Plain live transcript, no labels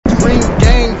Ring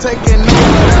gang taking over,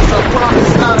 that's a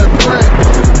promise, not a threat.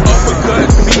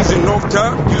 Uppercut season, no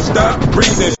time, you stop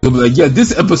breathing. They'll be like, yeah,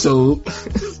 this episode.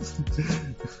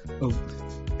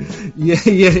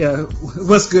 Yeah.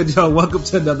 What's good, y'all? Welcome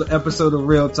to another episode of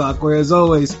Real Talk, where as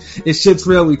always, it's shit's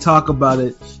real, we talk about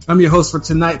it. I'm your host for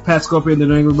tonight, Pat Scorpion, the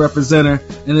New England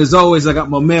representative, and as always, I got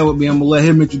my man with me. I'm gonna let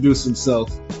him introduce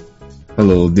himself.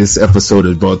 Hello, this episode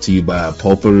is brought to you by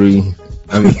Pulpery.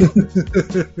 I mean,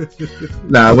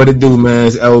 what it do, man?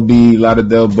 It's LB,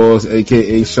 Lauderdale Boss,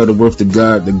 aka Shuttleworth the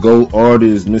God, the GOAT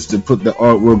artist, Mr. Put the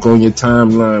artwork on your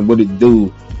timeline. What it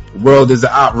do? The world is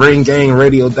out.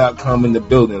 RingGangRadio.com in the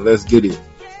building. Let's get it.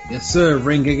 Yes, sir.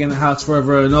 Ring Gang in the house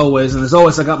forever and always. And as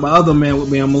always, I got my other man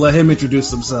with me. I'm gonna let him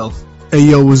introduce himself. Hey,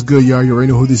 yo, what's good, y'all? You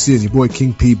already know who this is. Your boy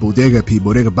King P,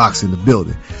 Bodega Box in the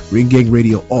building. Ring Gang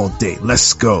Radio all day.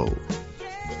 Let's go.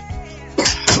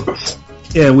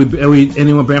 Yeah, are we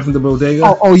anyone banned from the Bodega?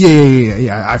 Oh,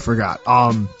 yeah. I forgot.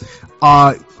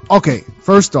 Okay.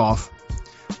 First off,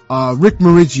 Rick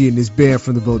Meridian is banned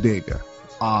from the Bodega.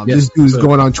 Yes, this dude's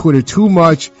going on Twitter too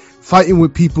much, fighting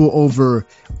with people over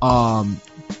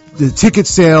the ticket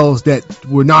sales that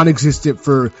were non-existent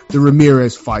for the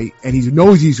Ramirez fight, and he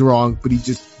knows he's wrong, but he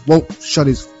just won't shut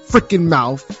his freaking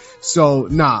mouth. So,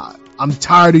 I'm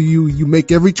tired of you. You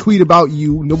make every tweet about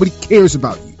you. Nobody cares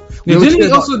about you. Yeah,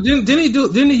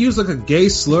 didn't he use like a gay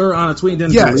slur on a tweet and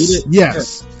then delete it?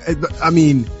 Yes. I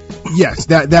mean, yes,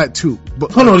 that too.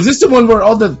 But hold on, is this the one where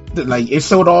all the like it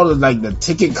showed all the like the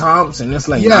ticket comps and it's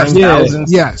like 9,000?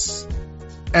 Yes.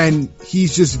 And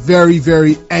he's just very,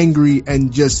 very angry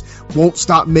and just won't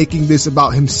stop making this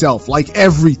about himself. Like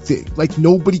everything. Like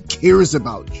nobody cares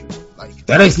about you. Like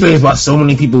that explains why so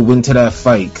many people went to that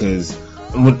fight, because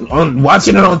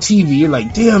watching it on TV, you're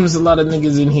like, damn, there's a lot of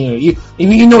niggas in here.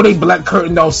 You know they black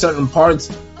curtained out certain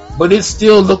parts, but it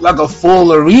still looked like a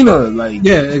full arena. Like,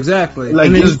 yeah, exactly.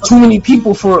 Like, there's too many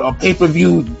people for a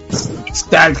pay-per-view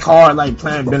stacked card like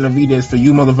Planet Benavidez for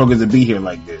you motherfuckers to be here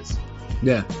like this.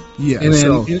 Yeah. And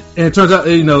then it turns out,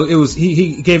 it was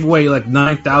he gave away like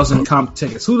 9,000 comp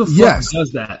tickets. Who the fuck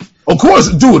does that? Of course,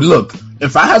 dude. Look,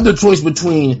 if I have the choice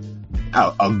between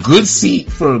a good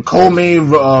seat for Coleman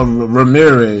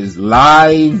Ramirez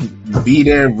live, be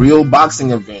there, real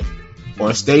boxing event,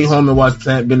 or stay home and watch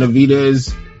Planet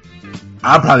Benavidez,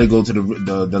 I'll probably go to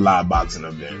the live boxing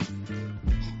event.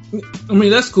 I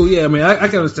mean, that's cool. Yeah, I mean, I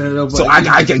can understand it. But so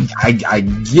I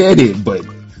get it, but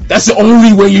that's the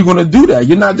only way you're gonna do that.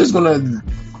 You're not just gonna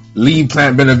leave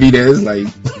Planet Benavidez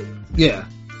like.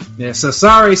 Yeah, so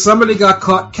sorry, somebody got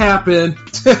caught capping.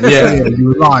 Yeah,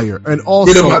 you liar. And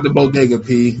also, get him out the Bodega,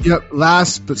 P. Yep.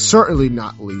 Last but certainly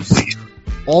not least,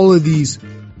 all of these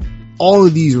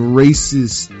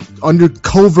racist,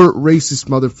 covert racist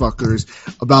motherfuckers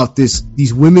about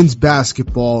these women's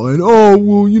basketball and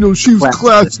she was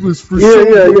classless for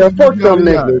fuck them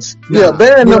niggas.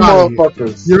 Ban them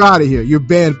motherfuckers. You're out of here. You're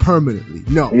banned permanently.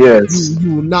 No. Yes.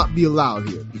 You will not be allowed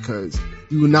here because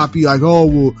you will not be like, you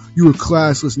were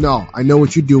classless. No, I know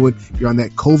what you're doing. You're on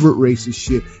that covert racist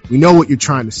shit. We know what you're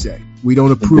trying to say. We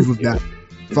don't approve of that.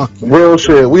 Fuck you. Real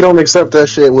shit. We don't accept that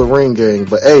shit with Ring Gang.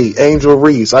 But hey, Angel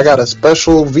Reese, I got a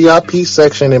special VIP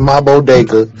section in my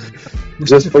bodega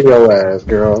just for your ass,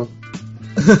 girl.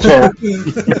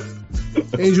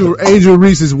 Angel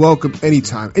Reese is welcome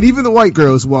anytime. And even the white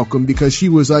girl is welcome because she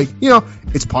was like,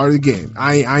 it's part of the game.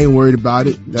 I ain't worried about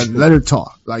it. Let her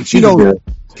talk. Like, she knows. Yeah.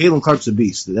 Caitlin Clark's a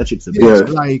beast. That chick's a beast.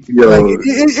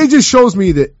 It just shows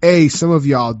me that some of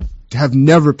y'all have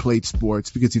never played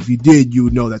sports, because if you did, you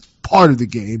would know that's part of the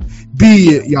game.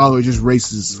 Y'all are just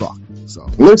racist as fuck. So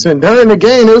listen, during the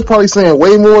game, it was probably saying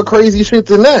way more crazy shit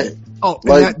than that. Oh,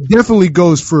 and that definitely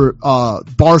goes for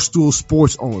Barstool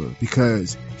Sports owner,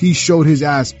 because he showed his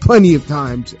ass plenty of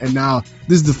times, and now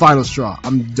this is the final straw.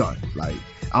 I'm done. Like,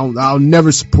 I'll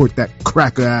never support that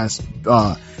cracker ass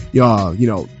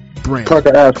brand.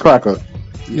 Cracker.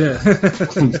 Yeah.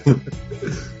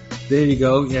 There you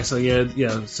go. Yeah. So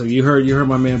you heard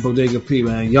my man Bodega P,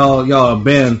 man. Y'all are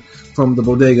banned from the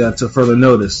Bodega to further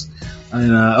notice.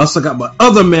 And I also got my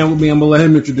other man with me. I'm gonna let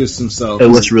him introduce himself. Hey,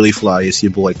 what's really fly? It's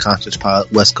your boy Conscious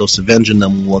Pilot, West Coast Avenger,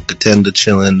 #1 contender,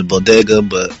 chilling in the Bodega,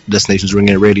 but Destination's Ring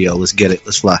Gang Radio. Let's get it.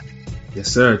 Let's fly. Yes,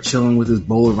 sir. Chilling with his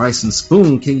bowl of rice and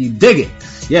spoon. Can you dig it?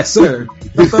 Yes, sir.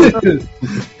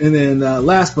 And then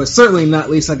last but certainly not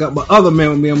least, I got my other man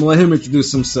with me. I'm gonna let him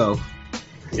introduce himself.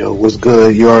 Yo, what's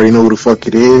good? You already know who the fuck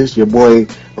it is. Your boy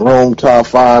Rome Top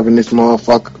 5 in this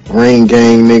motherfucker. Ring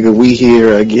Gang, nigga. We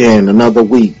here again, another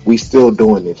week. We still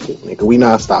doing this shit, nigga. We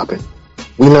not stopping.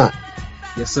 We not.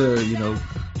 Yes, sir.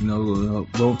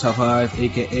 Roll Top 5,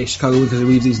 aka Chicago, because he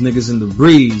leaves these niggas in the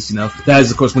breeze. That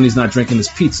is of course when he's not drinking his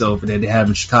pizza over there they have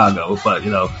in Chicago. But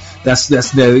that's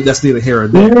neither here or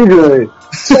there. Nigga,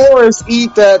 tourists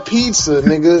eat that pizza,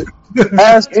 nigga.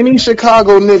 Ask any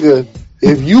Chicago nigga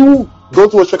if you go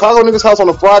to a Chicago nigga's house on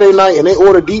a Friday night and they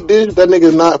order deep dish, that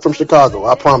nigga's not from Chicago.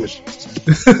 I promise you.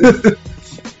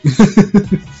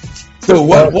 So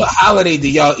what holiday do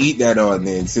y'all eat that on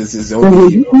then? Since it's you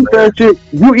only eat that shit.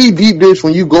 You eat deep dish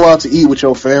when you go out to eat with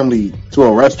your family to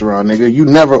a restaurant, nigga. You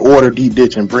never order deep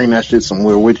dish and bring that shit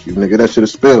somewhere with you, nigga. That shit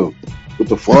is spilled. What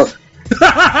the fuck?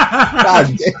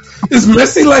 God damn. It's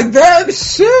messy like that?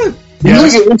 Shit.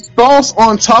 Yes. Nigga, it's sauce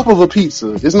on top of a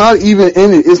pizza. It's not even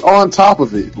in it. It's on top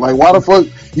of it. Like, why the fuck?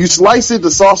 You slice it,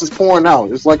 the sauce is pouring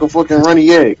out. It's like a fucking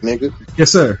runny egg, nigga.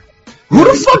 Yes, sir. Who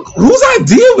the fuck? Whose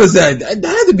idea was that? That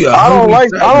had to be a. I don't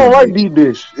like deep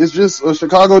dish. It's just a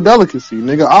Chicago delicacy,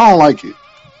 nigga. I don't like it.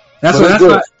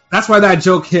 That's why that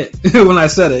joke hit when I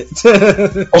said it.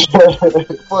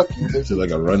 Fuck you. It's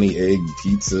like a runny egg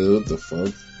pizza. What the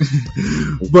fuck?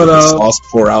 But sauce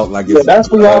pour out like it's. That's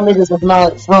for y'all niggas that's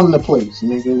not from the place,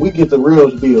 nigga. We get the real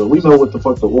deal. We know what the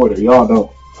fuck to order. Y'all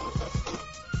don't.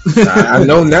 I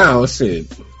know now.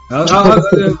 Shit.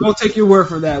 I'll take your word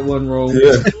for that one, Roll.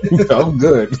 Yeah, I'm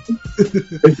good.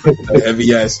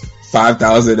 Heavy ass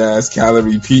 5,000 ass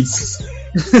calorie pizzas.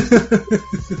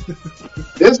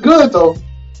 It's good though.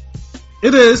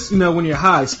 It is, when you're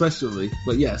high, especially.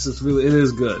 But yes, it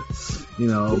is good,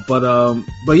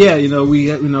 But yeah, we,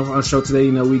 on the show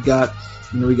today, we got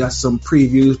some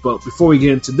previews. But before we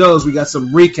get into those, we got some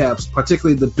recaps,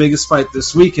 particularly the biggest fight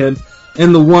this weekend,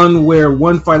 and the one where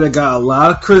one fighter got a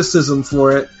lot of criticism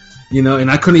for it,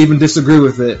 and I couldn't even disagree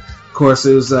with it. Of course,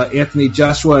 it was Anthony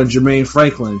Joshua and Jermaine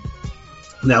Franklin.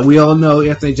 Now, we all know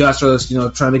Anthony Joshua is,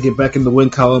 trying to get back in the win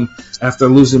column after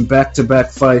losing back-to-back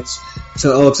fights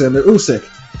to Alexander Usyk.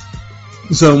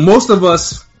 So most of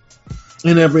us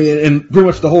and pretty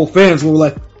much the whole fans were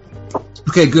like,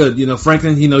 okay, good.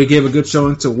 Franklin, he gave a good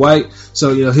showing to White,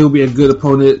 so, he'll be a good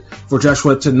opponent for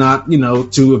Joshua to not,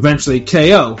 to eventually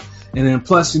KO. And then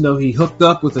plus, he hooked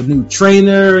up with a new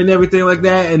trainer and everything like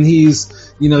that, and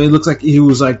he's, it looks like he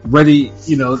was like ready,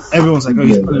 everyone's like, oh,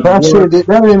 he's putting that shit,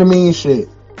 that didn't mean shit.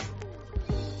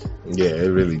 Yeah, it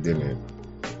really didn't.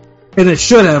 And it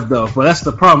should have though, but that's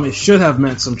the problem. It should have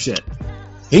meant some shit.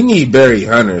 He need Barry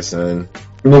Hunter, son.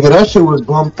 Nigga, that shit was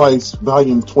Bum Fights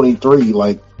Volume 23.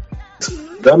 Like,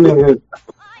 that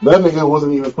nigga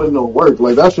wasn't even putting no work.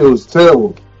 Like, that shit was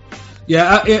terrible.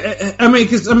 Yeah, I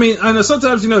know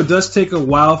sometimes, it does take a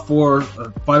while for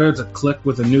a fighter to click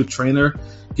with a new trainer,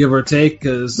 give or take.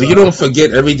 But you don't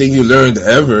forget everything you learned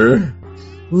ever.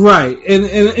 Right, and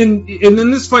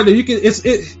in this fight,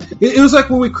 it was like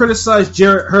when we criticized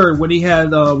Jarrett Hurd when he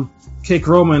had Cake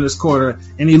Roma in his corner,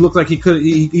 and he looked like he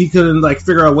couldn't like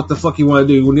figure out what the fuck he wanted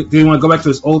to do. Did he want to go back to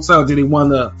his old style? Or did he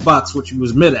want to box, which he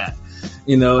was mid at?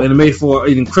 And it made for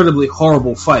an incredibly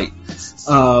horrible fight.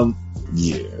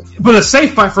 Yeah, but a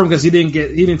safe fight for him because he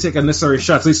didn't take unnecessary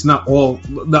shots. At least not all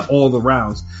the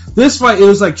rounds. This fight, it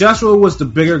was like Joshua was the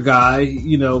bigger guy,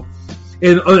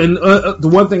 And the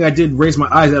one thing I did raise my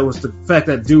eyes at was the fact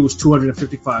that dude was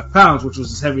 255 pounds, which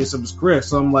was his heaviest of his career.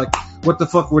 So I'm like, what the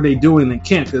fuck were they doing in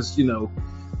camp? Because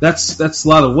that's a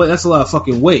lot of weight. That's a lot of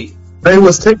fucking weight. They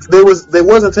wasn't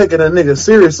taking a nigga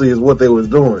seriously, is what they was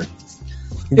doing.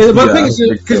 Yeah, but the thing is,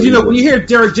 because when you hear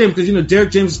Derek James, because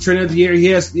Derek James is trainer of the year, he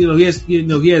has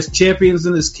champions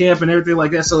in his camp and everything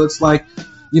like that. So it's like,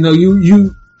 I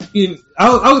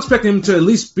was expecting him to at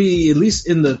least be in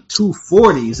the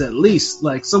 240s, at least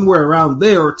like somewhere around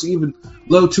there, or to even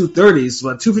low 230s.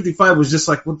 But 255 was just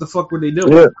like, what the fuck were they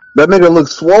doing? Yeah, that nigga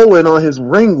looked swollen on his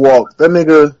ring walk. That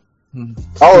nigga,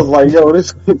 I was like, yo,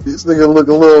 this nigga look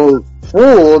a little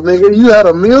full, nigga. You had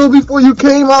a meal before you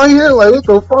came out here? Like, what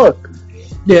the fuck?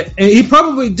 Yeah, and he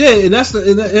probably did, and that's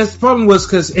the problem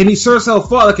was and he sure as hell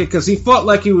fought like it because he fought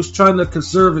like he was trying to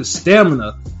conserve his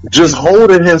stamina, just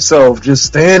holding himself, just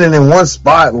standing in one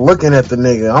spot, looking at the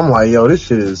nigga. I'm like, yo, this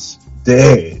shit is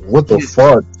dead. What the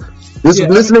fuck? This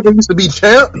nigga used to be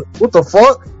champ. What the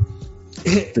fuck?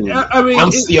 I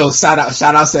mean, shout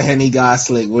outs to Henny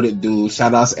Goslick. What it do?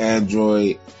 Shout outs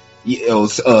Android. Yo,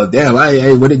 damn,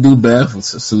 hey, what it do, Beth?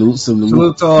 Salute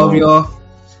to all of y'all.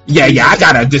 Yeah, I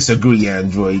gotta disagree,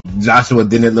 Android. Joshua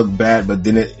didn't look bad, but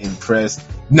didn't impress.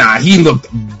 Nah, he looked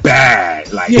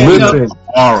bad. Like,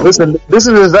 listen, this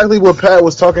is exactly what Pat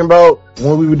was talking about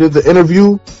when we did the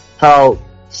interview. How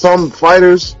some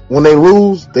fighters, when they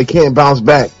lose, they can't bounce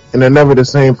back, and they're never the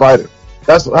same fighter.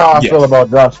 That's how I feel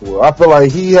about Joshua. I feel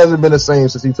like he hasn't been the same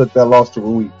since he took that loss to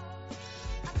Ruiz.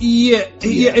 Yeah,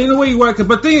 in a way you right.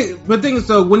 But thing is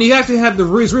though, when he actually had the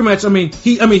Ruiz rematch, I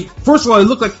mean, first of all, it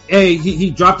looked like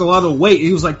he dropped a lot of weight.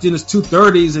 He was like in his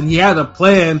 230s, and he had a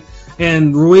plan.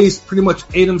 And Ruiz pretty much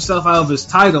ate himself out of his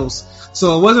titles.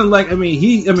 So it wasn't like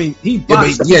he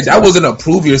boxed. Yeah, that wasn't a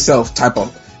prove yourself type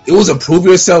of. It was a prove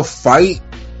yourself fight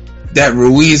that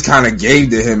Ruiz kind of gave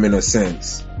to him in a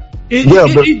sense. It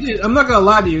did. I'm not gonna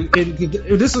lie to you. And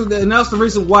that's the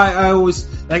reason why I always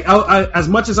like. I as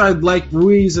much as I like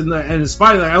Ruiz and his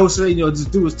fighting, like, I always say, this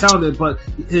dude was talented, but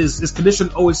his condition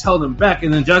always held him back.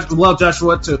 And then allowed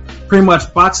Joshua to pretty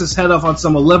much box his head off on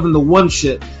some 11-1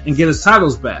 shit and get his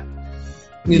titles back.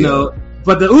 You know,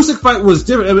 but the Usyk fight was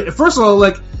different. First of all,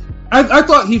 like. I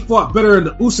thought he fought better in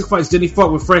the Usyk fights than he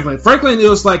fought with Franklin. Franklin, it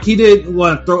was like he didn't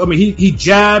want to throw. He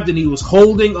jabbed and he was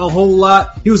holding a whole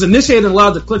lot. He was initiating a lot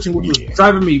of the clinching, which was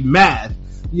driving me mad.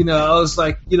 I was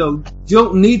like, you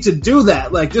don't need to do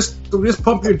that. Like, just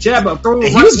pump your jab up. Throw it.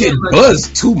 He was getting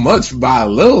buzzed too much by a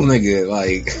little nigga.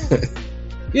 Like,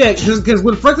 yeah, because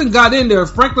when Franklin got in there,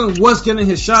 Franklin was getting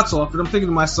his shots off, and I'm thinking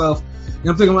to myself.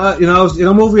 I'm thinking about,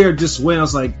 I'm over here just when I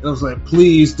was like,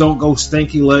 please don't go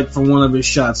stanky leg for one of his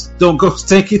shots. Don't go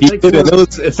stanky leg.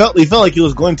 He felt like he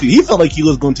was going to. He felt like he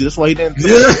was going to. That's why he didn't.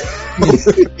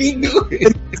 He knew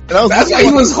it. That's why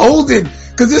he was holding.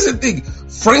 Because this is the thing.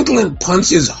 Franklin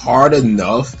punches hard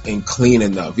enough and clean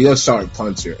enough. He's a sharp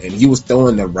puncher, and he was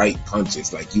throwing the right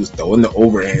punches. Like, he was throwing the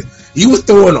overhand. He was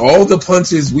throwing all the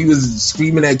punches we was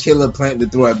screaming at Killer Plant to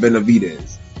throw at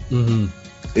Benavidez. Mm-hmm.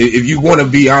 If you want to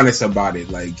be honest about it,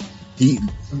 like he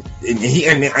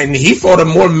fought a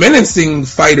more menacing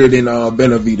fighter than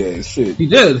Benavidez. Shit, he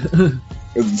did.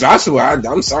 Joshua,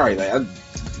 I'm sorry, like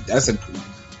that's a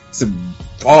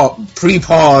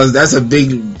pre-pause. That's a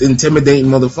big intimidating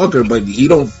motherfucker, but he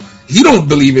don't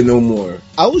believe it no more.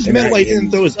 I was mad why he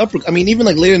didn't throw his uppercut. Even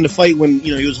like later in the fight when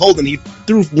he was holding, he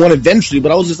threw one eventually,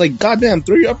 but I was just like, goddamn,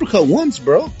 throw your uppercut once,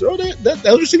 bro. Throw that was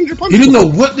your signature punch. He didn't know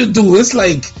what to do. It's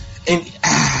like. And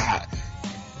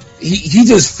he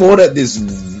just fought at this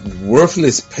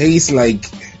worthless pace, like,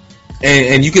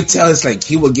 and you could tell it's like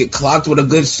he would get clocked with a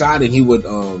good shot, and he would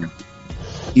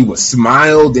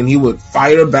smile, then he would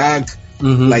fire back.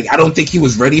 Mm-hmm. Like, I don't think he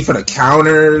was ready for the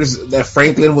counters that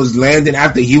Franklin was landing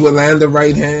after he would land the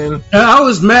right hand. And I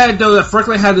was mad though that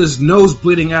Franklin had his nose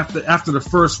bleeding after the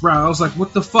first round. I was like,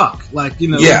 what the fuck? Like,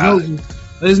 yeah.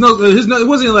 It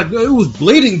wasn't like it was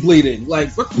bleeding.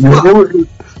 Like, what the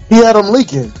fuck? He had him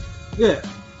leaking. Yeah.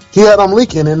 He had him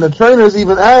leaking, and the trainers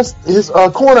even asked, his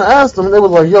corner asked him, and they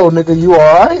was like, yo, nigga, you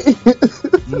alright?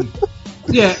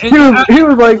 Yeah. He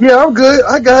was like, yeah, I'm good.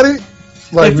 I got it.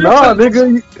 Like, nah,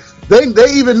 nigga.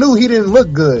 They even knew he didn't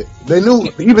look good. They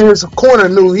knew, even his corner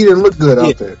knew he didn't look good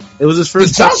out there. It was his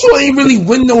first Joshua ain't really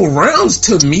win no rounds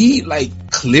to me,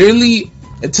 like, clearly,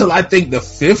 until I think the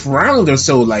fifth round or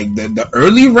so. Like, the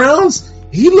early rounds,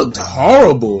 he looked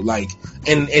horrible. Like,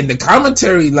 and the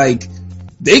commentary, like,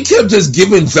 they kept just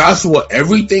giving Joshua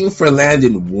everything for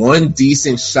landing one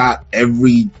decent shot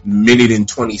every minute and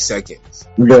 20 seconds.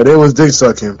 Yeah, they was dick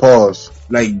sucking. Pause.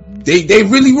 Like, they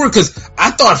really were, because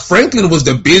I thought Franklin was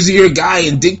the busier guy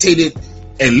and dictated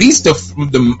at least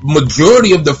the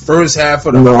majority of the first half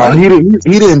of the fight.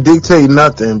 He didn't dictate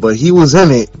nothing, but he was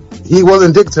in it. He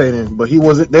wasn't dictating, but he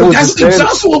wasn't.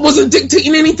 Joshua wasn't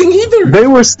dictating anything either. They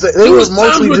were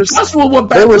mostly just. Joshua went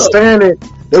back they were standing.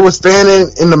 They were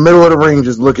standing in the middle of the ring,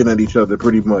 just looking at each other,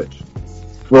 pretty much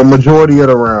for a majority of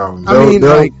the round.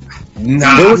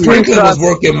 Franklin was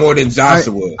working more than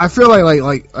Joshua. I feel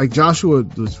like Joshua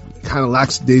was kind of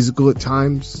lackadaisical at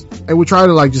times, and would try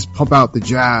to like just pump out the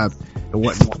jab and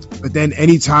whatnot. But then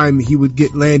anytime he would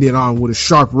get landed on with a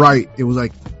sharp right, it was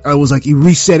like he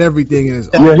reset everything. He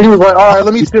was like, all right,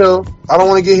 let me chill. I don't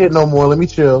want to get hit no more. Let me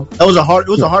chill. It was a hard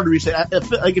reset.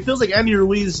 It feels like Andy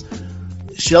Ruiz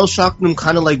shell shocked him,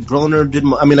 kind of like Broner did.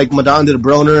 Like Madan did a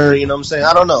Broner. You know what I'm saying?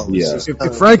 I don't know. Yeah.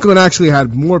 If Franklin actually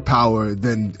had more power,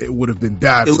 then it would have been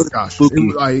bad for Josh.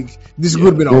 This would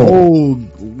have been a whole.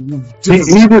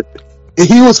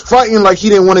 He was fighting like he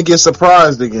didn't want to get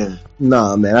surprised again.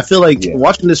 Nah, man. I feel like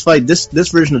watching this fight, this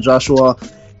version of Joshua,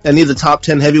 any of the top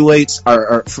 10 heavyweights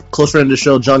are close friend of the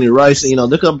show, Johnny Rice. A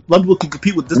lot of people can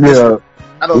compete with this. Yeah.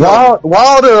 I don't know.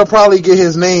 Wilder will probably get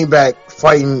his name back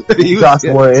fighting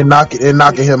Joshua and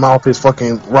knocking him off his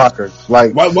fucking rocker.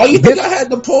 Like, why you think I had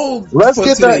the poll? Let's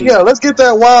get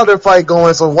that Wilder fight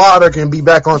going so Wilder can be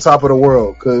back on top of the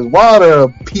world. Because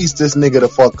Wilder pieced this nigga the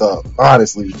fuck up,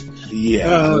 honestly.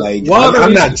 Yeah,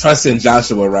 I'm not trusting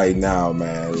Joshua right now,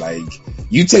 man. Like,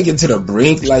 you take it to the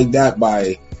brink like that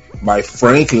by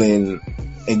Franklin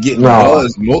and getting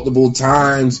buzzed multiple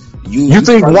times. You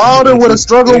think Wilder would have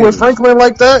struggled with Franklin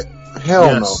like that?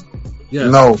 Hell Yes.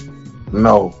 no.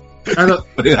 No. I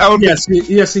don't, yes,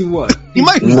 he would. He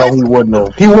might. No, he wouldn't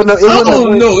have. He wouldn't have. I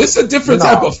don't know. It's a different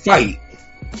type of fight.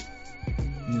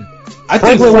 I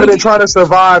think Franklin would have been trying to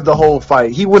survive the whole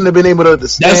fight. He wouldn't have been able to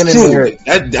stand that's in true.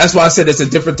 there. That's why I said it's a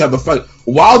different type of fight.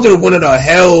 Wilder wouldn't have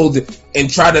held and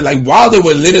tried to like. Wilder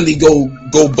would literally go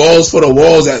balls for the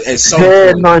walls at some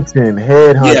Head point. hunting.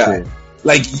 Yeah,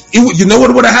 like you know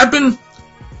what would have happened?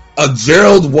 A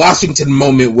Gerald Washington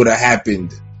moment would have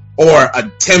happened or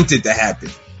attempted to happen.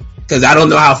 Because I don't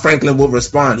know how Franklin will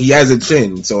respond. He has a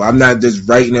chin, so I'm not just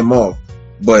writing him off.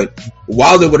 But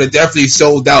Wilder would have definitely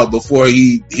sold out before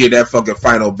he hear that fucking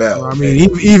final bell. I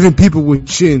mean, even people with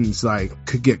chins like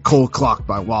could get cold clocked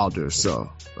by Wilder. So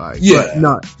like, yeah,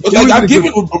 but like I give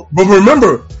it. But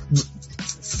remember,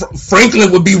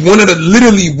 Franklin would be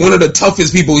literally one of the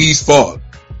toughest people he's fought.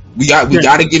 We got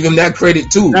to give him that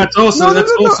credit too. That's also very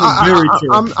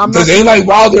true. Because it ain't like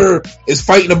Wilder is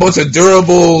fighting a bunch of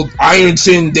durable Iron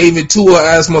Chin David Tua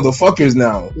ass motherfuckers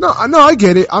now. No, I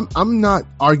get it. I'm not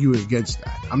arguing against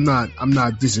that. I'm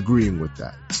not disagreeing with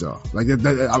that. So like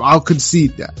I'll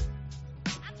concede that.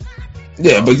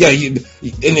 Yeah, but yeah, and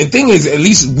the thing is, at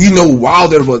least we know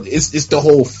Wilder. But it's the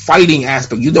whole fighting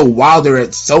aspect. You know, Wilder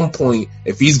at some point,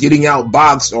 if he's getting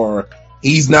outboxed or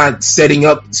he's not setting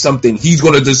up something, he's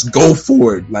gonna just go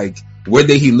for it. Like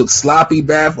whether he looks sloppy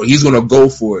bad or he's gonna go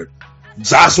for it.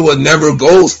 Joshua never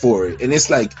goes for it, and it's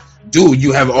like, dude,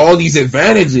 you have all these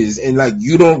advantages, and like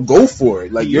you don't go for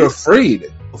it. Like you're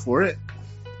afraid. Go for it.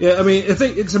 Yeah, I mean, I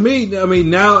think to me, I mean,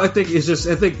 now I think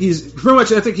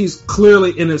he's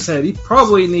clearly in his head. He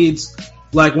probably needs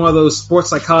like one of those sports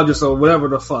psychologists or whatever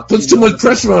the fuck. Puts too much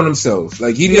pressure on himself.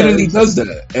 Like he literally does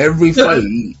that every fight.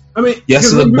 I mean, he has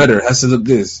to look better. Has to look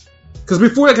this. Because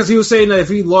before that, because he was saying that if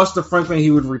he lost to Franklin, he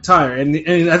would retire,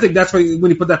 and I think that's why when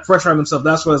he put that pressure on himself,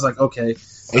 that's why it's like, okay.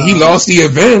 And he lost the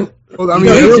event. Well, I mean,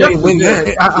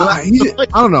 I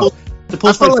don't know.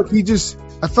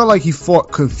 I felt like he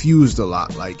fought confused a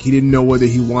lot. Like he didn't know whether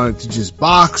he wanted to just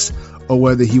box or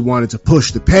whether he wanted to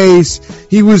push the pace.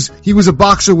 He was a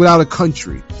boxer without a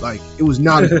country. Like it was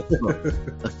not a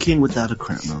king without a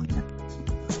crown.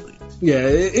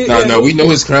 Yeah. No, we know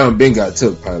his crown been got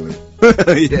took, pilot.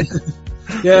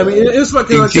 Yeah, I mean, it was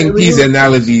fucking. King P's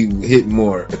analogy hit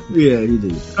more. Yeah, he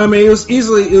did. I mean, it was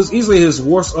easily his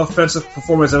worst offensive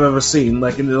performance I've ever seen.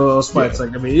 Like in those fights,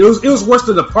 like I mean, it was worse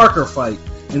than the Parker fight,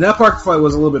 and that Parker fight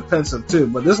was a little bit pensive too.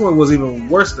 But this one was even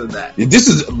worse than that. This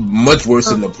is much worse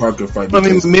than the Parker fight. I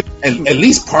mean, at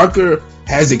least Parker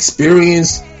has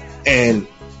experience, and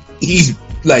he's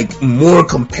like more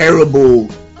comparable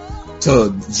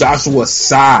to Joshua's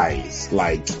size,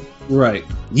 like. Right.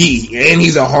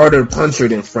 He's a harder puncher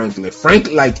than Franklin.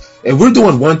 Like, if we're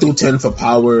doing 1 through 10 for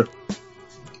power,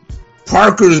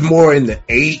 Parker's more in the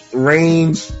 8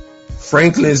 range.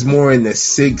 Franklin's more in the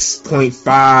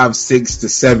 6.5, 6 to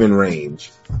 7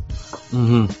 range.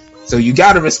 Mm-hmm. So you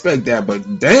gotta respect that.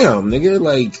 But damn, nigga,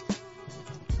 like,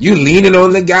 you leaning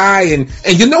on the guy, and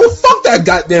you know, fuck that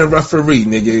goddamn referee,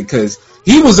 nigga, because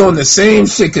he was on the same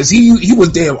shit, because he was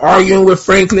damn arguing with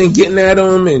Franklin, getting at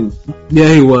him, and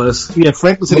yeah, he was. Yeah,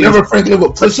 Franklin. Whenever Franklin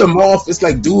would push him off, it's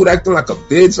like, dude, acting like a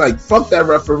bitch. Like, fuck that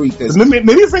referee.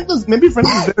 Maybe Franklin's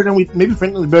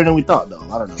better than we thought, though.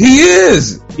 I don't know. He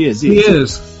is. He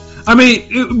is. I mean,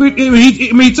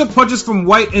 he took punches from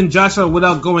White and Joshua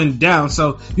without going down,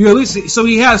 so you at least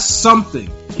he has something.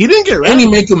 He didn't get ready. And he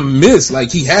make him miss.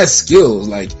 Like, he has skills.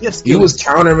 Like, he was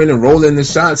countering and rolling the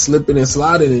shots, slipping and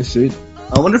sliding and shit.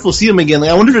 I wonder if we'll see him again. Like,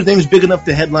 I wonder if his name's big enough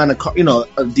to headline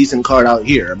a decent card out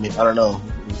here. I mean, I don't know.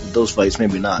 Those fights,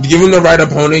 maybe not. Give him the right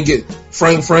opponent. Get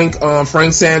Frank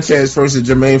Sanchez versus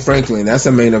Jermaine Franklin. That's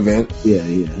a main event. Yeah.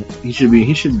 He should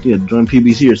join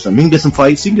PBC or something. He can get some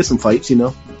fights. You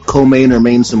know, co-main or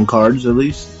main some cards at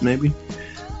least, maybe.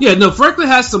 Yeah, no, Franklin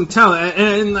has some talent,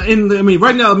 and I mean,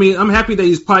 right now, I mean, I'm happy that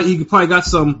he probably got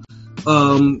some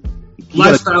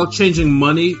lifestyle changing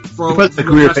money for the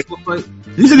career fight.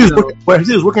 He said he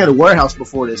was working at a warehouse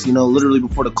before this, literally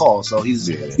before the call. So he's,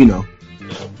 I think,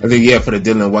 for the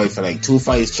Dylan White, for like 2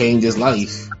 fights changed his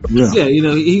life. Yeah,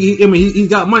 he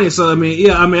got money. So I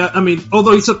mean,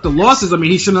 although he took the losses, I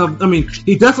mean, he shouldn't have. I mean,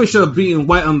 he definitely should have beaten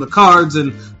White on the cards.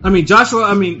 And I mean,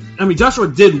 Joshua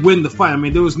did win the fight. I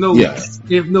mean, there was no, he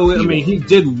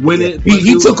did win it.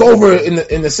 He took over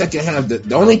in the second half.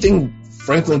 The only thing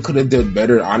Franklin could have done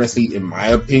better, honestly, in my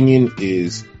opinion,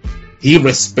 is he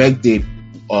respected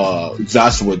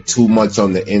Joshua too much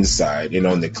on the inside and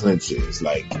on the clinches.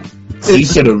 Like, he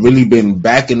should have really been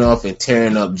backing off and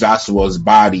tearing up Joshua's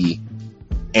body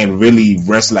and really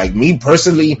rest. Like, me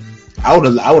personally, I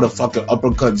would have fucking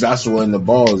uppercut Joshua in the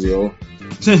balls, yo.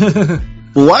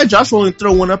 But why Joshua only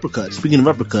throw one uppercut? Speaking of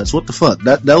uppercuts, what the fuck?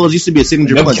 That used to be a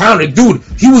signature punch. Counted, dude.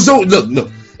 He was so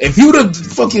look. If he would have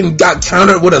fucking got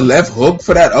countered with a left hook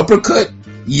for that uppercut,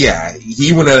 yeah,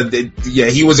 he would have. Yeah,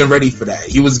 he wasn't ready for that.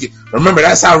 He was. Remember,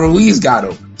 that's how Ruiz got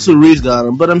him. So Ruiz got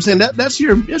him. But I'm saying that's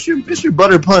your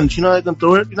butter punch. You're not gonna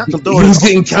throw it. You're not gonna throw it. He was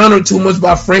getting countered too much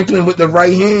by Franklin with the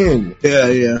right hand.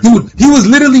 Yeah. Dude, he was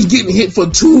literally getting hit for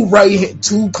two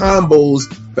combos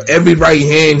for every right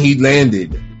hand he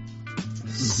landed.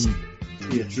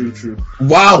 Mm-hmm. Yeah, true.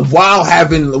 While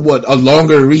having a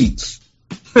longer reach.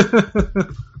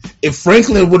 If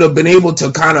Franklin would have been able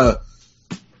to kind of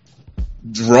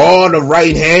draw the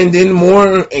right hand in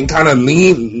more and kind of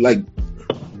lean, like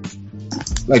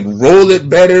roll it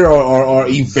better or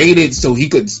evade it so he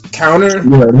could counter.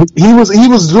 Yeah, he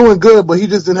was doing good, but he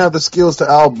just didn't have the skills to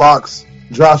outbox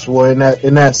Joshua in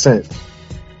that sense.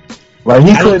 Like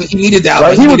he needed to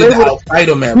outfight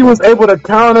him. He was able to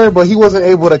counter, but he wasn't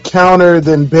able to counter,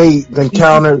 then bait, then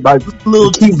counter. Like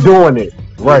keep doing it,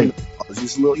 right?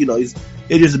 He's a little, he's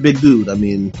just a big dude. I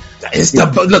mean, it's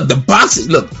the boxing.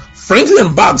 Look,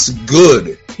 Franklin boxed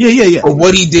good. Yeah. For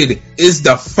what he did, is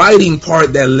the fighting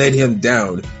part that let him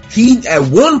down. He at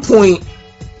one point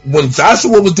when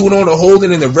Joshua was doing all the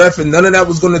holding and the ref, and none of that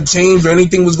was going to change or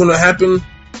anything was going to happen,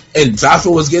 and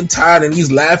Joshua was getting tired and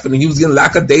he's laughing and he was getting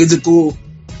lackadaisical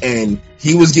and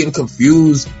he was getting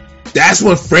confused. That's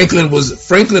when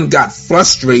Franklin got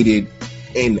frustrated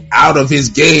and out of his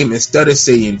game and started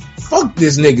saying, fuck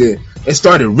this nigga, and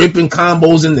started ripping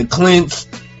combos in the clinch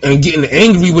and getting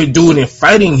angry with dude and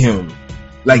fighting him.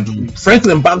 Like,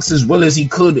 Franklin boxed as well as he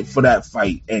could for that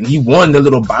fight, and he won the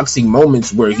little boxing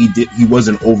moments where he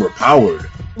wasn't overpowered.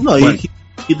 No, he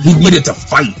needed to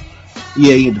fight.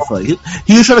 Yeah, he had to fight.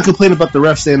 He was trying to complain about the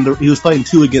ref saying he was fighting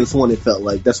 2 against 1. It felt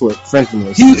like that's what Franklin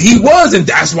was. He was, and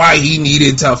that's why he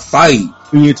needed to fight.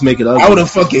 He needed to make it ugly. I would have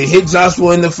fucking hit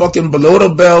Joshua in the fucking below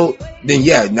the belt. Then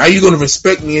yeah, now you're gonna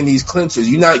respect me in these clinches.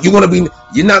 You're not gonna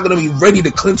be ready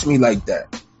to clinch me like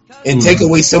that and take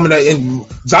away some of that. And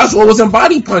Joshua wasn't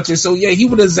body punching, so yeah, he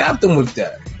would have zapped him with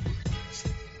that.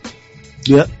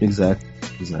 Yep, exactly.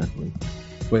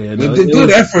 Well, yeah, no,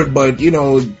 good effort, but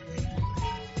yeah,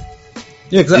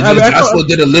 because Joshua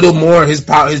did a little more. His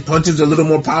punches a little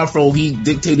more powerful. He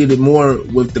dictated it more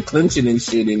with the clinching and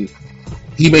shit, and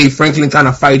he made Franklin kind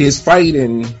of fight his fight.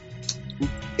 And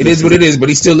it is what it is. But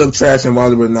he still looked trash, and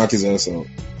Wilder would knock his ass out.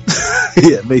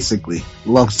 Yeah, basically.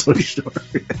 Long story short.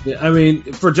 Yeah, I mean,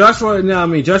 for Joshua now,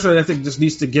 Joshua, I think just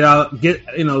needs to get out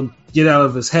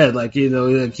of his head. Like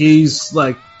he's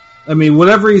like. I mean,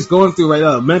 whatever he's going through right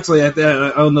now, mentally, I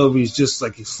don't know if he's just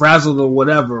like he's frazzled or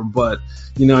whatever, but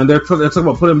and they're talking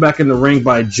about putting him back in the ring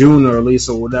by June or at least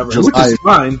or whatever, which is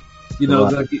fine. He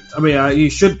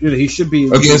should be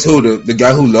against who? The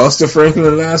guy who lost to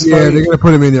Franklin last fight? Yeah, they're gonna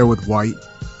put him in there with White.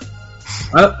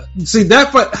 See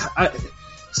that fight.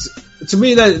 To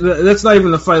me, that's not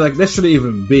even a fight. Like that shouldn't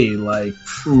even be like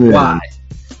why.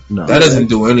 No, that doesn't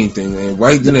do anything, man.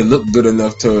 White didn't look good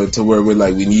enough to where we're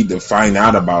like we need to find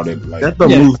out about it. Like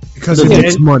because it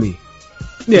makes money.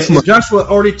 Yeah, Joshua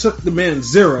already took the man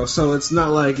 0, so it's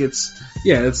not like it's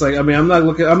like I'm not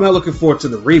looking forward to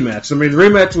the rematch. I mean, the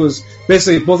rematch was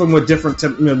basically both of them with different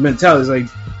mentalities. Like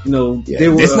they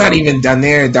were. It's not even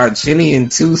Donaire Darcinian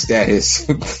 2 status.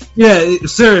 Yeah,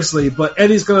 seriously. But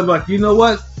Eddie's gonna be like, you know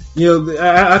what?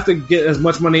 I have to get as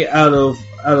much money out of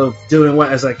Dylan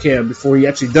White as I can before he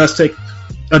actually does take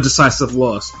a decisive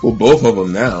loss. Well, both of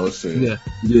them now. Shit.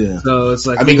 Yeah. So it's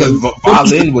like because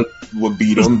Valin would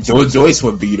beat him, Joyce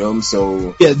would beat him.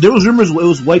 So yeah, there was rumors it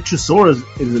was White Chisora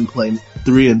is in play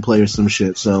 3 in play or some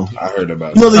shit. So I heard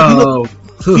about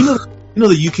that.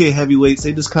 The UK heavyweights,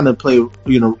 they just kind of play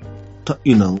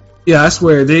Yeah, I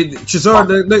swear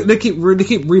Chisora. They keep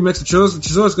remixing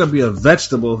Chisora's gonna be a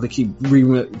vegetable. They keep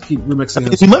remixing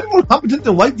him. He might be more competent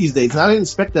than White these days. And I didn't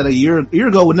expect that a year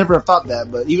ago. Would never have thought that.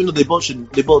 But even though they both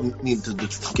need to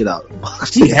just get out.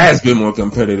 He has been more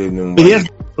competitive than White. He has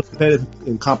been more competitive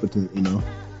and competent, than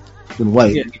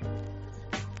White.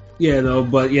 They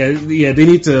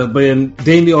need to. But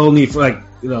they all need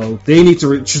they need to.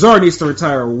 Chisora needs to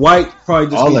retire. White probably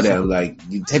just all of them. Like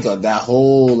you take that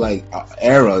whole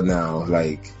era now.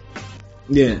 Like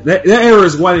that era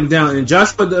is winding down, and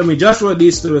Joshua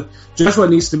needs to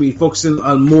be focusing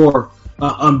on more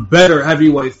on better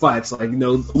heavyweight fights. Like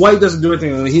White doesn't do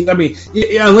anything.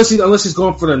 Unless he's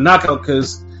going for the knockout,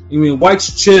 because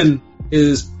White's chin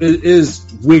is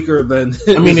weaker than.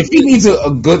 If he needs a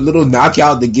good little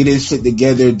knockout to get his shit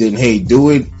together, then hey,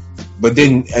 do it. But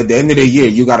then at the end of the year,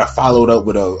 you got to follow it up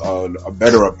with a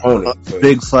better opponent.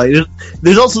 Big fight.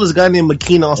 There's also this guy named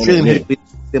McKean, Australian.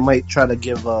 they might try to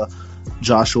give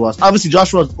Joshua. Obviously,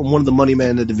 Joshua's one of the money men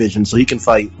in the division, so he can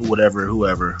fight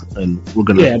whoever, and we're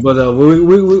gonna. Yeah, but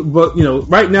but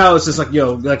right now it's just like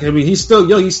he's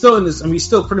still in this. I mean, he's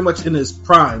still pretty much in his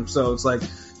prime. So it's like,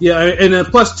 yeah, and then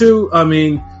plus two. I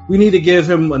mean, we need to give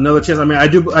him another chance. I mean, I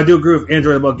do agree with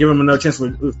Andrew about giving him another chance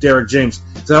with Derek James.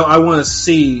 So I want to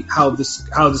see how this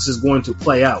is going to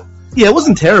play out. Yeah, it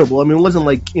wasn't terrible. I mean, it wasn't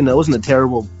like it wasn't a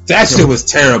terrible. That shit was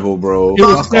terrible, bro. It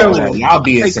was terrible. Y'all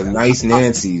being some nice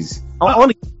Nancy's. I'll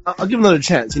give him another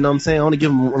chance. You know what I'm saying? I want to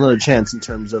give him another chance in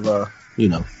terms of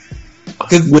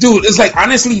Cause, dude, it's like,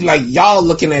 honestly, like, y'all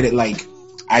looking at it like,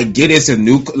 I get it's a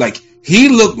new, like, he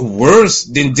looked worse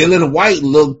than Dylan White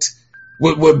looked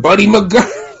with Buddy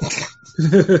McGurk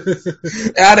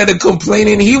out of the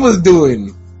complaining he was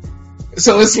doing.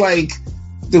 So it's like,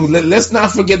 dude, let's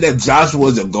not forget that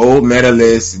Joshua's a gold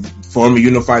medalist, former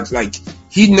unified, like,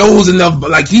 he knows enough,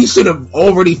 but like, he should have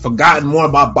already forgotten more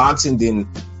about boxing than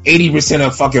 80%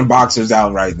 of fucking boxers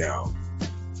out right now.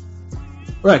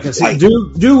 Right, because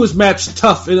dude was matched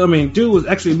tough. I mean, dude was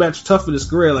actually matched tough in his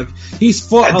career. Like, he's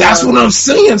fought. That's what I'm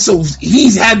saying. So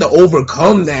he's had to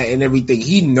overcome that and everything.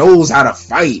 He knows how to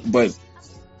fight, but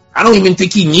I don't even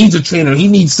think he needs a trainer. He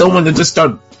needs someone to just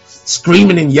start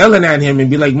screaming and yelling at him and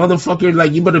be like, motherfucker,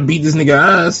 like, you better beat this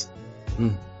nigga ass.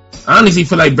 I honestly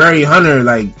feel like Barry Hunter,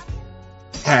 like,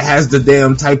 has the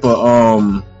damn type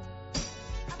of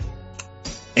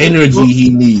energy he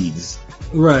needs.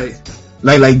 Right.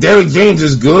 Like Derek James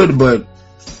is good, but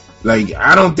like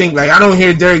I don't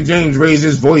hear Derek James raise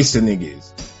his voice to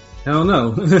niggas. Hell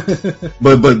no.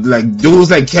 but like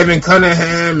dudes like Kevin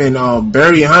Cunningham and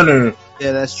Barry Hunter.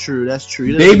 Yeah, that's true.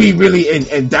 They be really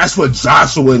and that's what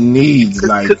Joshua needs.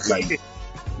 Like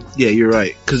yeah, you're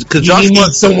right. Because Joshua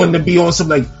needs someone to be on some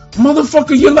like,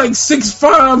 motherfucker, you're like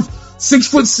 6'5",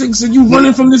 6'6", and you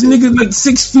running from this nigga like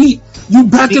 6 feet. You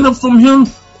backing up from him.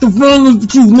 The wrong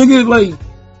with you, nigga. Like,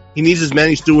 he needs his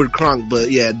Manny Stewart Kronk, but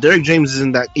yeah, Derek James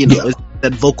isn't that. It's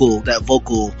that vocal.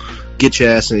 Get your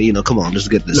ass and come on,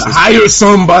 just get this. Hire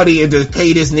somebody and just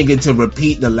pay this nigga to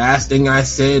repeat the last thing I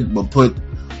said, but put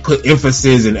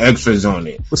emphasis and extras on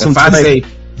it. If I say,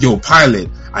 yo, pilot,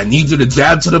 I need you to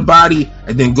jab to the body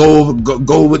and then go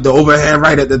with the overhand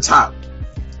right at the top,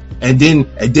 and then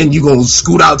you gonna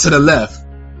scoot out to the left,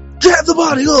 jab the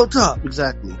body, go up top,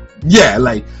 exactly. Yeah,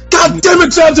 like, god damn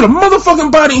it, jab to the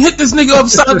motherfucking body and hit this nigga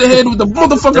upside the head with the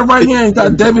motherfucking right hand,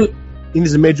 god damn it. He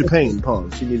needs a major pain,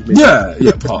 pause. Yeah,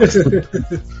 pause.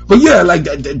 But yeah, like,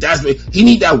 that's what, he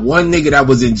need that one nigga that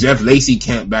was in Jeff Lacey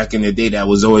camp back in the day that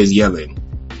was always yelling.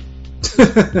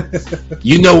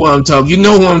 You know who I'm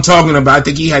talking about. I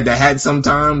think he had the hat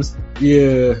sometimes.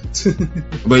 Yeah.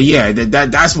 But yeah,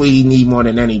 that's what he need more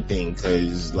than anything,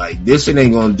 cause like, this shit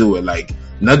ain't gonna do it. Like,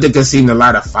 nothing can seem to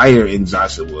light a fire in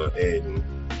Joshua, and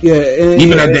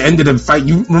even at the end of the fight,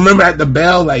 you remember at the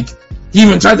bell, like, he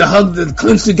even tried to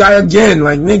clinch the guy again,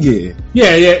 like, nigga.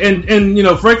 Yeah,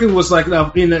 and Franklin was like,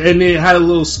 and they had a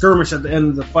little skirmish at the end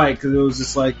of the fight, because it was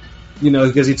just like,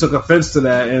 because he took offense to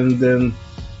that, and then,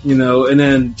 and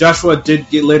then Joshua did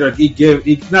get later. He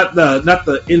not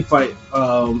the in-fight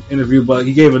interview, but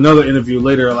he gave another interview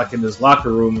later, like in his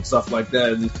locker room and stuff like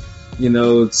that, and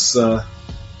it's.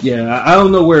 Yeah, I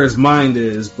don't know where his mind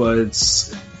is, but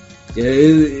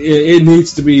it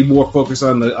needs to be more focused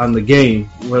on the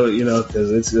game. Well,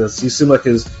 because he seems like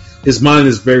his mind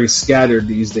is very scattered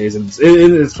these days, and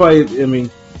it's probably. I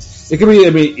mean, it could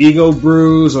be ego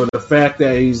bruise or the fact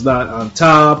that he's not on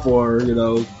top, or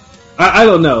I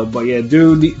don't know, but yeah,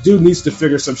 dude needs to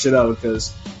figure some shit out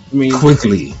because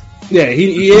quickly. Yeah,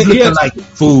 he's looking like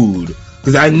food,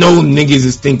 because I know niggas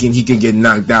is thinking he can get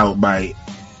knocked out by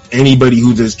anybody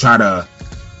who just try to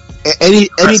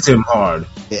press him hard.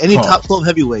 Any top 12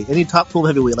 heavyweight.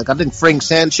 Like, I think Frank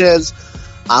Sanchez,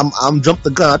 I'm jumped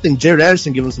the gun. I think Jared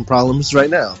Anderson giving some problems right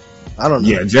now. I don't know.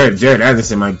 Yeah, Jared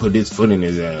Anderson might put his foot in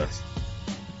his ass.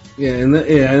 Yeah, and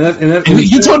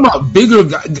you talking about bigger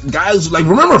guys? Like,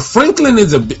 remember, Franklin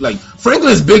is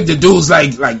Franklin's big. The dude's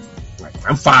like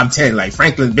I'm 5'10". Like,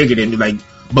 Franklin's bigger than me.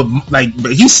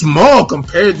 But he's small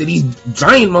compared to these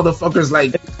giant motherfuckers.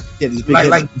 Like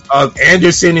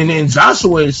Anderson and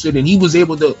Joshua and shit, and he was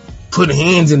able to put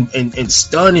hands and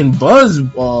stun and buzz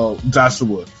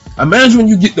Joshua. Imagine when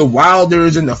you get the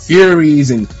Wilders and the Furies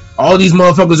and all these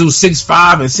motherfuckers who's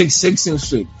 6'5" and 6'6" and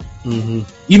shit. Mm-hmm.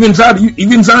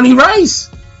 Even Johnny Rice.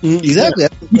 Exactly.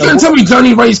 You can't tell me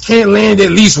Johnny Rice can't land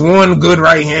at least one good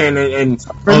right hand and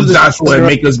on Joshua and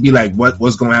make us be like,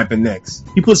 what's going to happen next?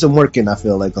 He put some work in, I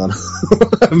feel like, on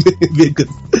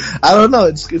I don't know.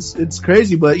 It's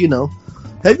crazy, but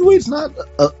heavyweight's not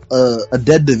a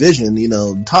dead division. You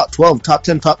know, top 12, top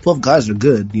 10, top 12 guys are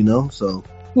good. You know, so.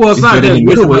 Well, it's not a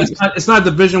division. It's not a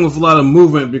division with a lot of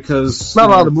movement because it's not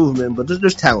a lot of movement, but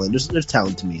there's talent. There's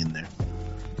talent to me in there.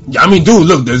 Yeah, I mean, dude,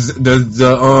 look, there's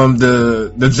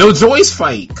the Joe Joyce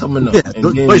fight coming up. Yeah,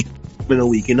 Joyce in a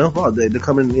week, you know. Oh, they're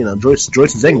coming. You know, Joyce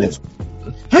is English.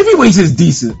 Heavyweights is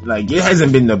decent. Like, it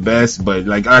hasn't been the best, but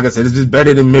like I said, it's just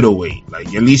better than middleweight.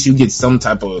 Like, at least you get some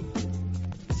type of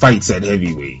fights at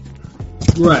heavyweight.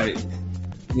 Right.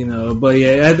 You know, but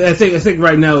yeah, I think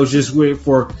right now it's just weird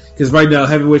because right now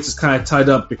heavyweights is kind of tied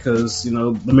up because, you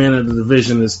know, the man of the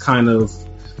division is kind of,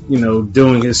 you know,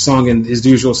 doing his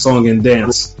usual song and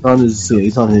dance.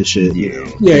 He's on his shit. Yeah,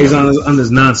 he's on his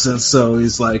nonsense. So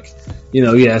he's like, you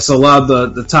know, yeah. So a lot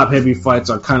of the top heavy fights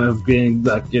are kind of being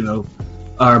like, you know,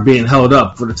 are being held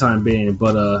up for the time being.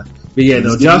 But yeah,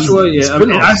 no, Joshua. Yeah,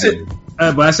 I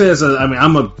say as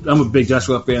I'm a big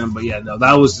Joshua fan, but yeah, no,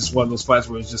 that was just one of those fights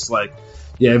where it's just like,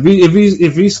 yeah,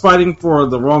 if he's fighting for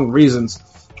the wrong reasons,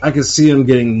 I can see him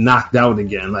getting knocked out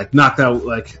again, like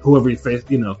whoever he faced,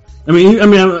 you know. I mean,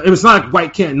 it's not like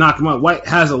White can't knock him out. White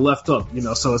has a left hook, you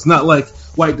know, so it's not like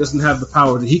White doesn't have the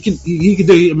power. He can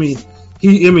do. I mean,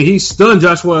 he stunned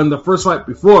Joshua in the first fight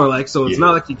before, like, so it's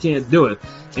not like he can't do it.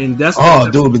 And that's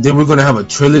dude, but then we're gonna have a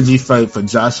trilogy fight for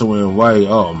Joshua and White.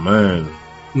 Oh man.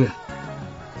 Yeah.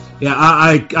 Yeah,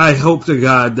 I hope to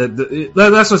God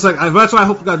that's what's like. That's why I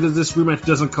hope to God that this rematch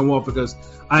doesn't come off because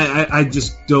I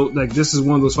just don't like. This is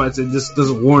one of those fights that just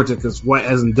doesn't warrant it because White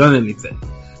hasn't done anything.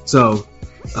 So,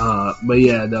 but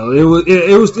yeah, no,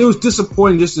 it was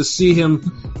disappointing just to see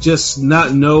him just not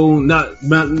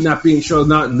being sure,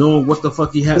 not knowing what the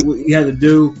fuck he had to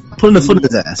do, putting the foot in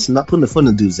his ass, not putting the foot in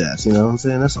the dude's ass. You know what I'm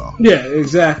saying? That's all. Yeah,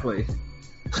 exactly.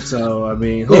 So I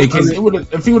mean,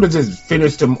 if he would have just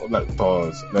finished him, like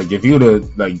pause, like if he would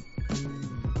have like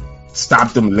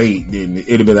stopped him late, then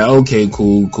it'd be like, okay,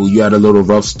 cool, you had a little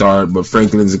rough start, but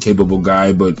Franklin's a capable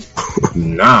guy, but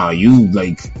nah, you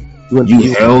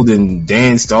held and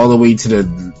danced all the way to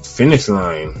the finish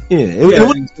line. Yeah,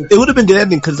 it would have been good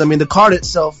ending because I mean the card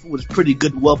itself was pretty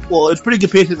good. Well, it's pretty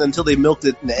good pacing until they milked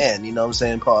it in the end. You know what I'm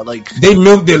saying, Paul? Like they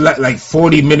milked it like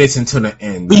 40 minutes until the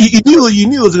end. You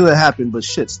knew it was gonna happen, but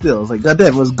shit, still, it's like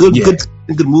goddamn, it was good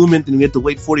movement, and we had to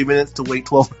wait 40 minutes to wait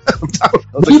 12 rounds.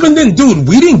 Even then, dude,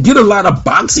 we didn't get a lot of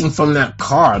boxing from that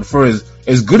card. For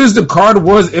as good as the card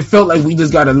was, it felt like we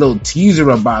just got a little teaser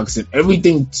of boxing.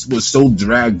 Everything was so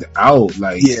dragged out.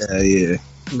 Like, yeah.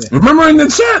 Remember in the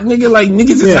chat, nigga, like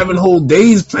niggas is having whole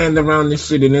days planned around this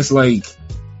shit, and it's like,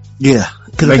 yeah,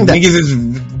 like niggas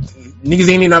ain't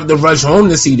even have to rush home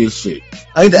to see this shit.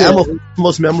 I think the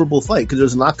most memorable fight because there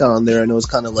was a knockout on there, and it was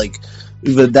kind of like,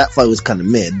 even that fight was kind of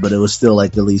mid, but it was still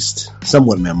like at least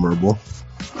somewhat memorable.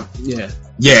 Yeah,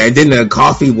 and then the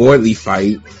Coffee Wardley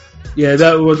fight. Yeah,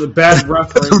 that was a bad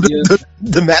reference.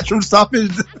 The matchroom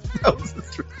stoppage.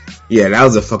 Yeah, that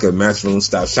was a fucking matchroom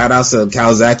stop. Shout out to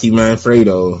Kawasaki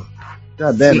Manfredo.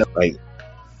 God damn it! Like,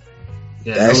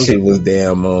 that shit was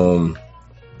damn.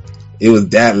 It was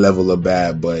that level of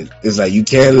bad, but it's like you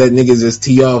can't let niggas just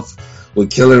tee off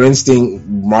with Killer Instinct,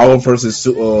 Marvel vs.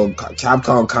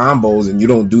 Capcom combos, and you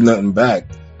don't do nothing back,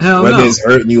 whether it's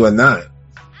hurting you or not.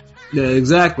 Yeah,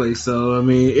 exactly. So I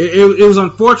mean, it was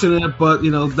unfortunate, but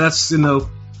you know that's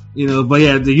but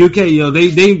yeah, the UK,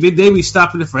 they be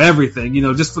stopping it for everything,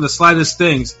 just for the slightest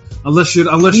things, unless you're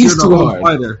the wrong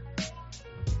fighter.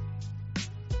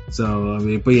 So I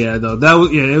mean, but yeah, though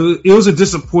it was a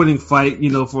disappointing fight,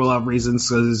 for a lot of reasons.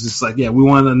 So it's just like, we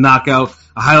wanted to knock out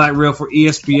a highlight reel for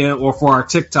ESPN or for our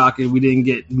TikTok, and we didn't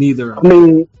get neither. I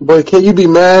mean, but can you be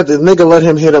mad that nigga let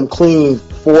him hit him clean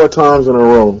 4 times in a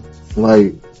row,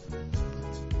 like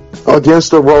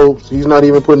against the ropes? He's not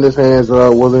even putting his hands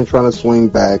up. Wasn't trying to swing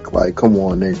back. Like, come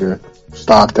on, nigga.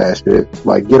 Stop that shit.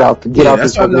 Like, get out the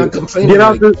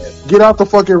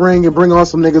fucking ring and bring on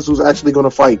some niggas who's actually gonna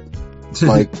fight.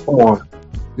 Like, come on.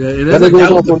 Yeah, that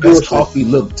was the best coffee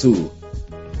look too.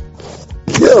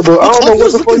 Yeah, but I don't know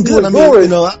what the fuck you doing.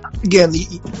 Again,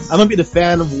 I'm gonna be the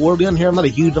fan of Wardley on here. I'm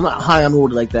not high on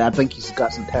Wardley like that. I think he's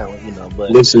got some talent,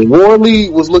 But listen, Wardley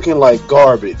was looking like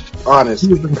garbage. Honestly,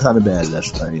 he was looking kind of bad.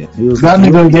 That's right. Yeah, he was not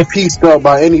even gonna get pieced up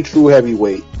by any true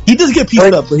heavyweight. He does get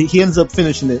pieced up, but he ends up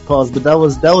finishing it. Pause. But that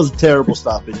was a terrible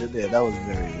stoppage. Yeah, that was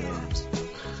very.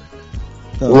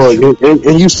 Well,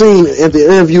 and you seen at the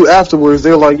interview afterwards,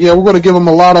 they're like, we're going to give him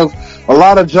a lot of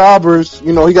jobbers.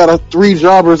 He got 3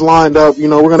 jobbers lined up. We're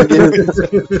going to get him.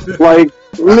 Like,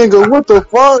 nigga, what the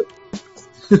fuck?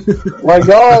 Like,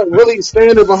 y'all really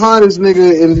standing behind this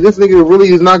nigga, and this nigga really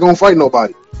is not going to fight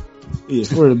nobody. Yeah,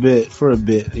 for a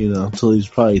bit, you know, until he's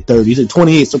probably 30. He's like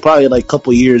 28, so probably like a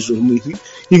couple years. He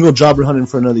can go jobber hunting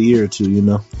for another year or two, you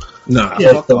know. Nah,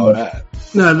 Yeah. fuck all that.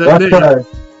 No, That's right.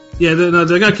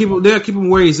 they gotta keep him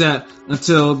where he's at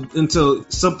until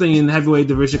something in the heavyweight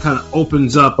division kind of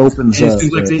opens up. And it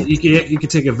seems like you can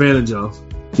take advantage of.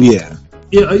 Yeah.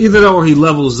 Yeah, either that or he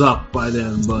levels up by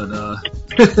then. But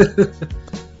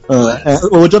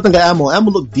what you think of Ammo?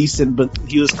 Ammo looked decent, but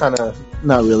he was kind of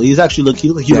not really. He's actually he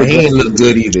ain't look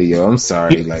good either, yo. I'm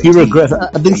sorry. He regressed.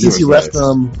 I think since he left,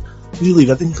 did he leave?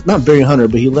 I think not Barry Hunter,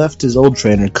 but he left his old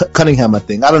trainer Cunningham. I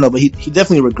think, I don't know, but he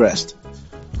definitely regressed.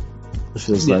 It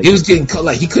feels like he was getting cut,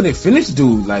 like he couldn't finish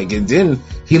dude, like, and then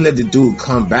he let the dude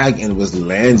come back and was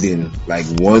landing like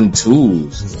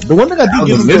 1-2s. The one thing I do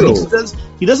give him middle.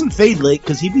 he doesn't fade late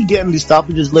because he be getting these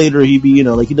stoppages later. He be, you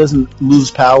know, like he doesn't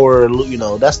lose power. You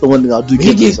know, that's the one thing I'll do.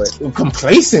 He gets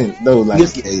complacent though, like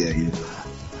yeah.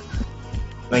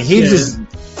 Like he just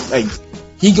like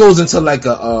he goes into like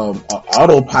a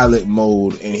autopilot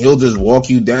mode and he'll just walk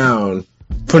you down.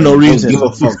 For no reason.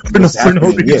 For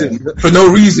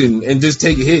no reason, and just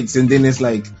take hits, and then it's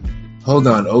like, hold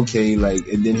on, okay, like,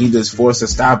 and then he just forced a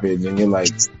stoppage, and you're like,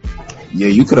 yeah,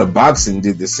 you could have boxed and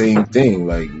did the same thing.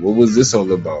 Like, what was this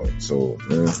all about? So,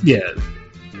 yeah.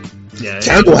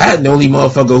 Campbell Hatton, the only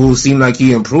motherfucker who seemed like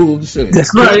he improved. Shit.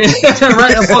 That's right.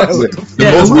 Right.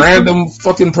 The most random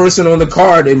fucking person on the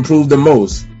card improved the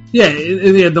most. Yeah,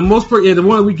 the most part, the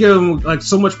one we give him like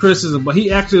so much criticism, but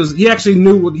he actually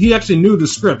knew the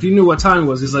script. He knew what time it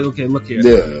was. He's like, okay, look here.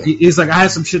 Yeah. He's like, I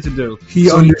had some shit to do.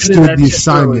 He understood the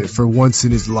assignment for once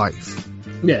in his life.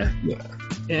 Yeah.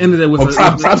 Ended it with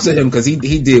props to him because he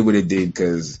did what it did.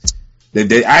 Because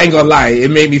I ain't gonna lie, it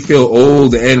made me feel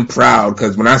old and proud.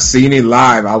 Because when I seen it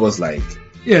live, I was like,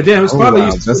 yeah, damn, it's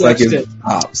probably just like his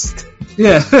pops.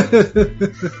 Yeah.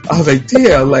 I was like,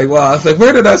 damn, like, wow. I was like,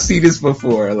 where did I see this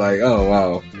before? Like, oh,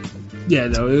 wow. Yeah,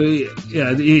 no, yeah.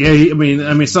 I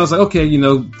mean, so I was like, okay, you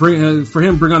know, bring on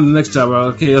the next job.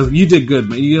 Okay, you did good,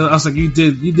 man. I was like, you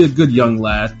did good, young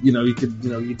lad. You know, you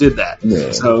did that.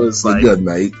 Yeah, so it's like good,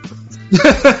 mate.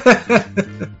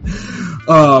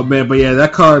 Oh man, but yeah,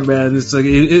 that card, man. It's like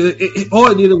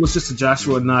all it needed was just a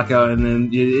Joshua knockout, and then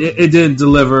it didn't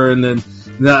deliver, and then.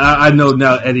 I know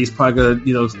now Eddie's probably gonna,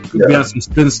 be on some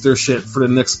spinster shit for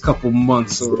the next couple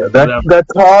months or whatever.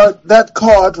 That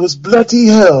card was bloody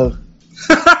hell.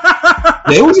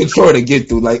 It was a chore to get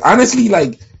through. Like, honestly,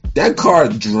 like, that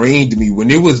card drained me.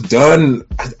 When it was done,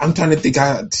 I'm trying to think,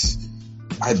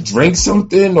 I drank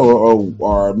something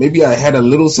or maybe I had a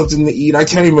little something to eat. I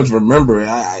can't even remember.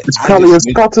 It's probably a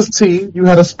spot of tea. You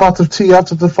had a spot of tea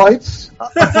after the fights?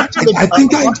 I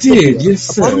think I did. Yes,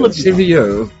 sir.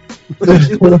 Cheerio.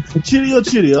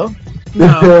 Cheerio. No.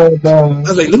 I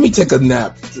was like, let me take a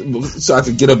nap so I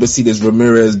could get up and see this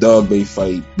Ramirez dog bay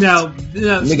fight. Now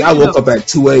nigga, I woke up at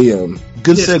 2 a.m.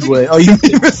 Good segue. Oh, you